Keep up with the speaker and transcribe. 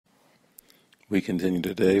We continue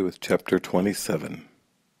today with Chapter 27,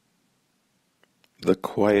 The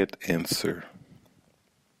Quiet Answer.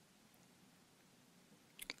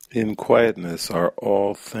 In quietness are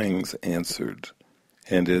all things answered,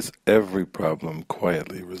 and is every problem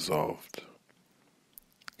quietly resolved.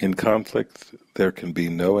 In conflict there can be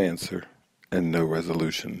no answer and no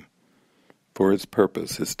resolution, for its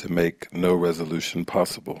purpose is to make no resolution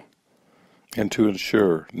possible, and to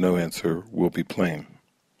ensure no answer will be plain.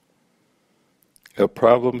 A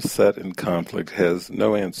problem set in conflict has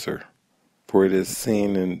no answer, for it is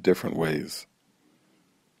seen in different ways.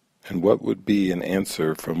 And what would be an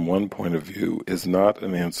answer from one point of view is not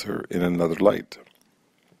an answer in another light.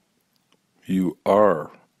 You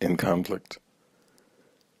are in conflict.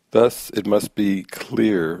 Thus it must be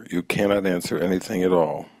clear you cannot answer anything at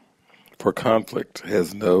all, for conflict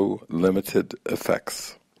has no limited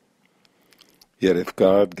effects. Yet if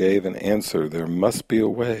God gave an answer, there must be a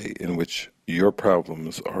way in which your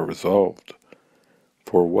problems are resolved,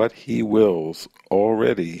 for what He wills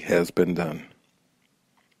already has been done.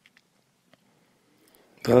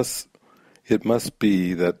 Thus, it must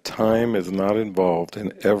be that time is not involved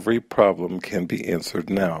and every problem can be answered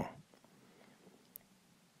now.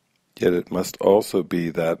 Yet it must also be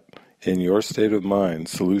that, in your state of mind,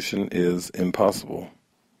 solution is impossible.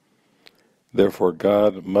 Therefore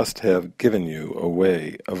God must have given you a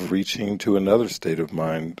way of reaching to another state of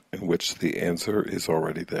mind in which the answer is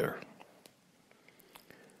already there.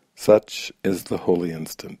 Such is the holy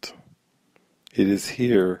instant. It is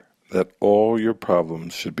here that all your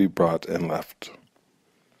problems should be brought and left.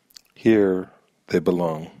 Here they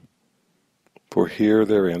belong, for here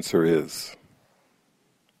their answer is.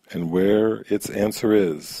 And where its answer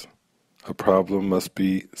is, a problem must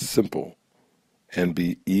be simple and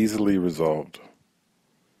be easily resolved.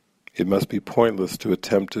 It must be pointless to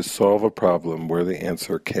attempt to solve a problem where the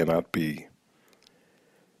answer cannot be.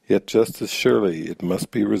 Yet just as surely it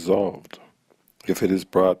must be resolved if it is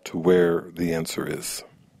brought to where the answer is.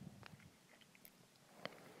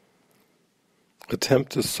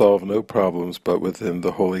 Attempt to solve no problems but within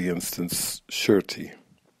the holy instant's surety,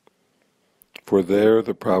 for there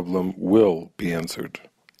the problem will be answered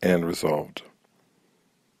and resolved.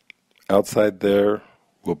 Outside there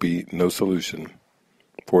will be no solution,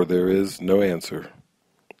 for there is no answer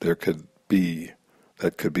that could be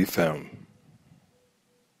found.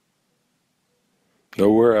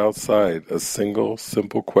 Nowhere outside a single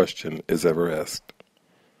simple question is ever asked.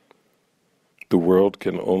 The world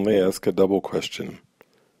can only ask a double question.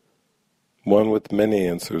 One with many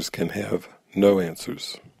answers can have no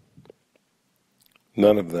answers.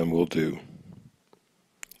 None of them will do.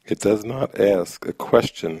 It does not ask a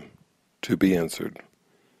question to be answered,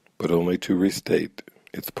 but only to restate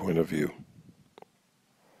its point of view.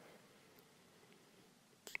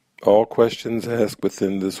 All questions asked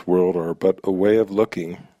within this world are but a way of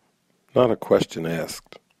looking, not a question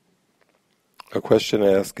asked. A question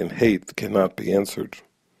asked in hate cannot be answered,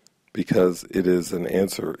 because it is an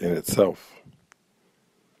answer in itself.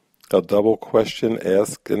 A double question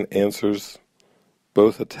asked and answers,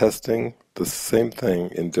 both attesting the same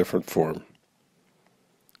thing in different form.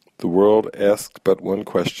 The world asks but one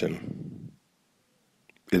question.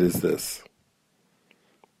 It is this: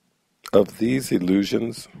 of these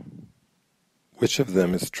illusions, which of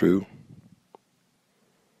them is true?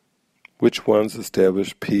 Which ones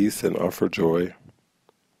establish peace and offer joy?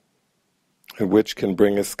 And which can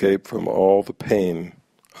bring escape from all the pain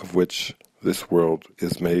of which this world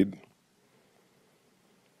is made?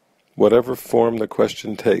 Whatever form the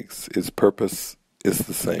question takes, its purpose is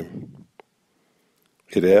the same.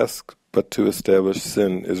 It asks but to establish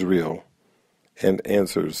sin is real, and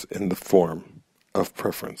answers in the form of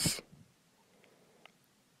preference.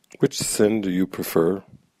 Which sin do you prefer?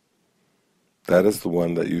 That is the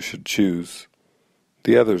one that you should choose.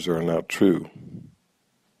 The others are not true.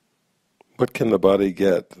 What can the body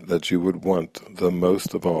get that you would want the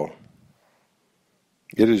most of all?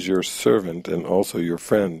 It is your servant and also your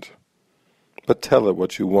friend, but tell it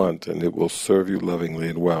what you want and it will serve you lovingly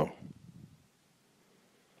and well.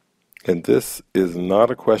 And this is not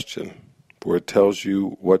a question, for it tells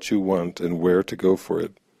you what you want and where to go for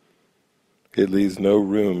it. It leaves no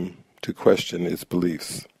room to question its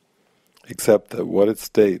beliefs, except that what it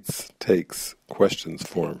states takes question's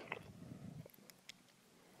form.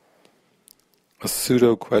 A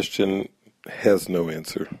pseudo-question has no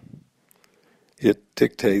answer. It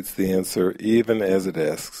dictates the answer even as it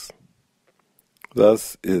asks.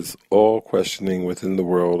 Thus is all questioning within the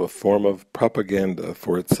world a form of propaganda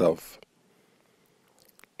for itself.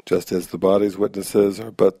 Just as the body's witnesses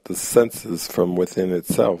are but the senses from within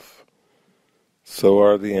itself, so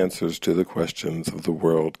are the answers to the questions of the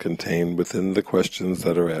world contained within the questions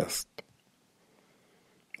that are asked.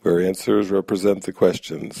 Where answers represent the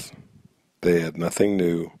questions, they add nothing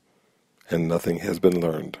new, and nothing has been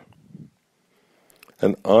learned.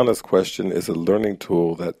 An honest question is a learning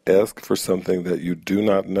tool that asks for something that you do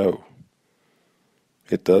not know.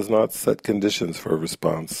 It does not set conditions for a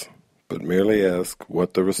response, but merely asks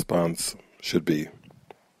what the response should be.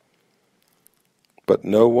 But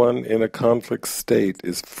no one in a conflict state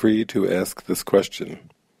is free to ask this question,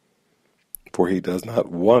 for he does not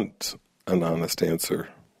want an honest answer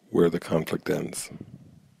where the conflict ends.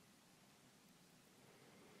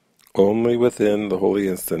 Only within the holy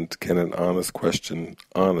instant can an honest question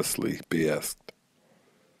honestly be asked.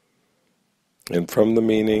 And from the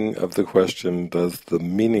meaning of the question does the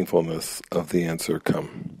meaningfulness of the answer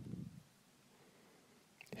come.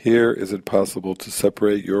 Here is it possible to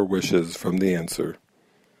separate your wishes from the answer,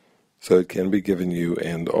 so it can be given you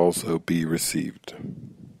and also be received.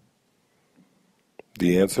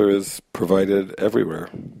 The answer is provided everywhere,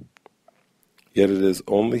 yet it is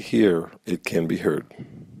only here it can be heard.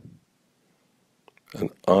 An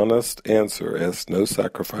honest answer asks no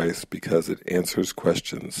sacrifice because it answers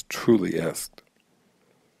questions truly asked.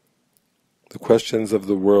 The questions of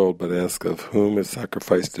the world but ask of whom is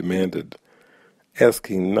sacrifice demanded,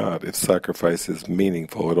 asking not if sacrifice is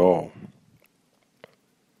meaningful at all.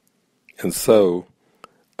 And so,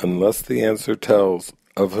 unless the answer tells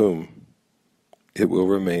of whom, it will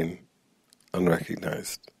remain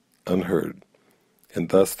unrecognized, unheard, and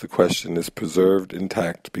thus the question is preserved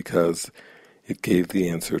intact because it gave the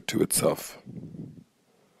answer to itself.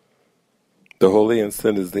 The holy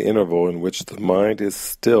instant is the interval in which the mind is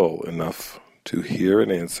still enough to hear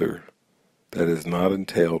an answer that is not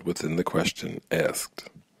entailed within the question asked.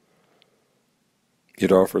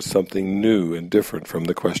 It offers something new and different from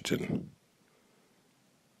the question.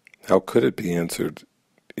 How could it be answered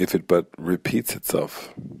if it but repeats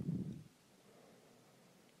itself?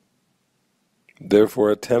 Therefore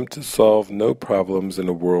attempt to solve no problems in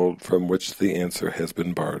a world from which the answer has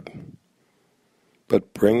been barred,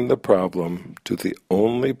 but bring the problem to the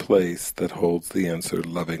only place that holds the answer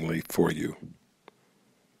lovingly for you.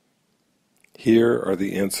 Here are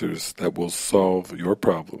the answers that will solve your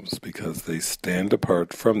problems because they stand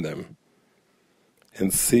apart from them,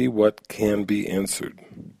 and see what can be answered,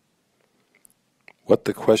 what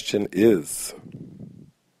the question is.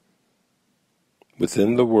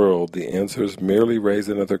 Within the world, the answers merely raise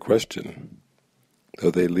another question,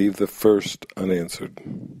 though they leave the first unanswered.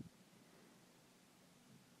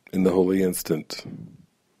 In the holy instant,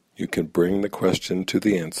 you can bring the question to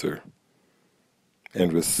the answer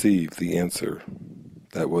and receive the answer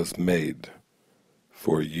that was made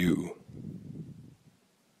for you.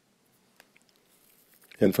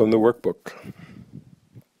 And from the workbook,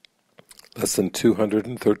 Lesson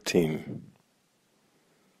 213.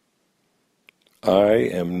 I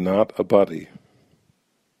am not a body.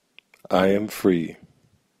 I am free,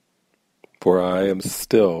 for I am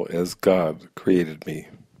still as God created me.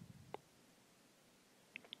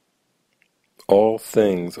 All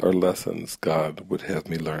things are lessons God would have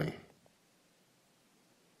me learn.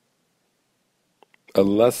 A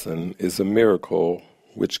lesson is a miracle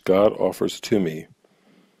which God offers to me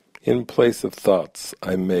in place of thoughts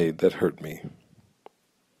I made that hurt me.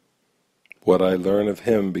 What I learn of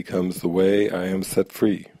Him becomes the way I am set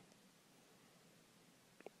free.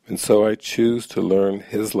 And so I choose to learn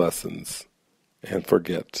His lessons and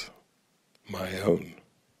forget my own.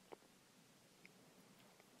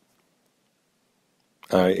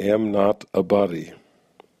 I am not a body.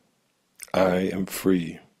 I am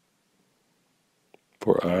free,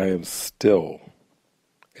 for I am still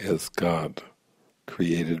as God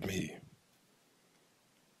created me.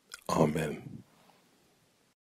 Amen.